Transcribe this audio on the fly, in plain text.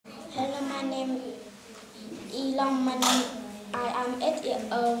My name is Long. I am 8 years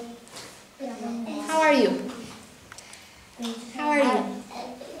old. How are you? How are you?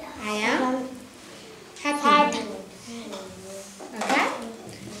 I am happy. Okay?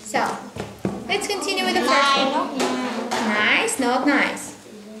 So, let's continue with the first one. Nice, not nice.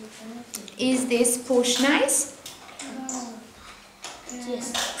 Is this push nice?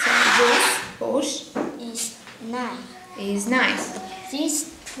 Yes. So this push is nice. is nice.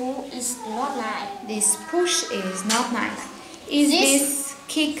 This push is not nice. This push is not nice. Is this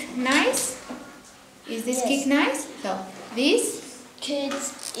kick nice? Is this kick nice? So this kid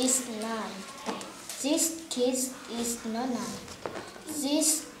is nice. This kid is not nice.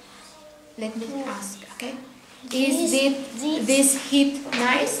 This. Let me ask. Okay. Is this hit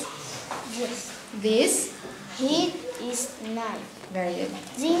nice? Yes. This hit is nice. very good.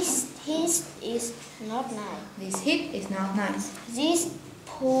 This hit is not nice. This hit is not nice. This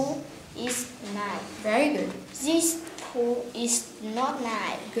pull is nice. Very good. This pull is not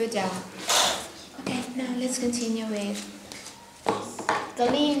nice. Good job. Okay, now let's continue with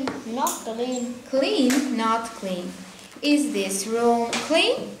Clean, not clean. clean, not clean. Is this room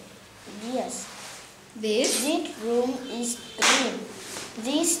clean? Yes. This room is clean.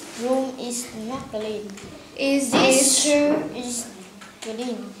 This room is not clean. is This this shoe is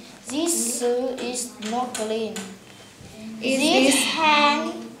clean. This shoe is not clean. is This this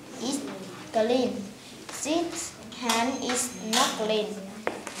hand is clean. This hand is not clean.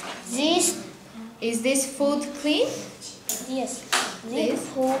 This is this food clean? yes. This? This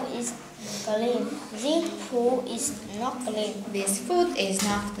pool is clean. This pool is not clean. This food is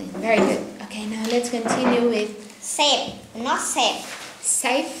not clean. Very good. Okay, now let's continue with Safe, not safe.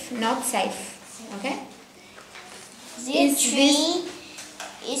 safe, not safe. Okay? This Is tree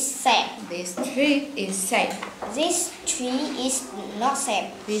is safe. This tree is safe. This tree is not safe.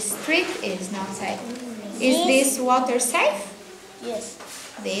 This street is not safe. Is this water safe? Yes.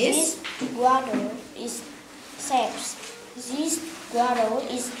 This This water is safe. This water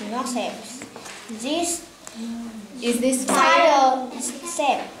is not safe. This is this fire? fire is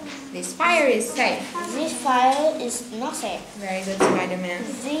safe. This fire is safe. This fire is not safe. Very good, Spider-Man.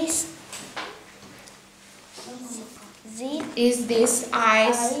 This Is this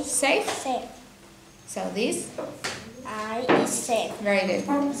ice safe? safe. So this I is safe. very good.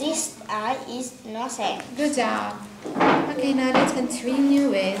 This I is not safe. Good job. Okay, now let's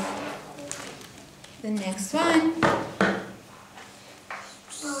continue with the next one.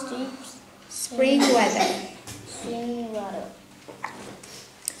 Spring weather. Spring water.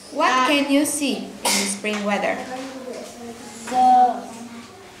 What can you see in the spring weather? The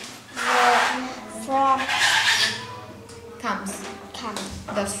frog Comes. comes.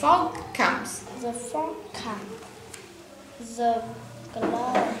 The fog comes. The frog comes. The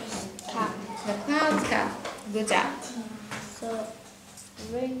clouds come. The clouds come. Good job. The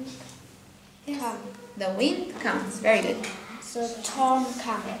rain come. The wind comes. Very good. The storm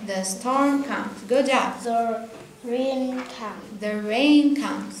come. The storm comes. Good job. The rain come. The rain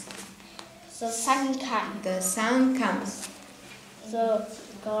comes. The sun come. The sun comes. The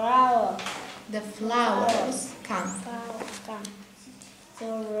flower The flowers come. come.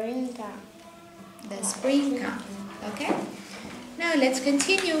 The rain come. The spring comes. Okay? Now let's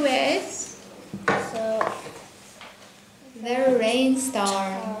continue with the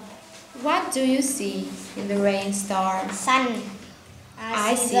rainstorm. What do you see in the rainstorm? Sun.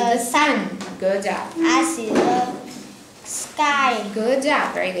 I see the sun. Good job. I see the sky. Good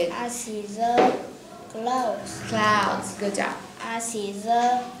job. Very good. I see the clouds. Clouds. Good job. I see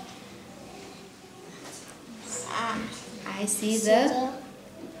the I see the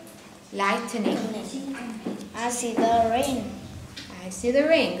lightning. I see the rain. I see the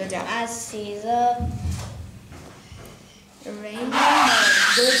rain. Good job. I see the Rain.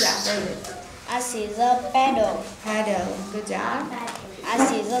 Good job. Very good. I see the paddle. Paddle. Good job. I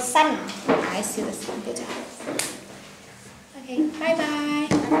see the sun. I see the sun. Good job. Okay. Bye bye.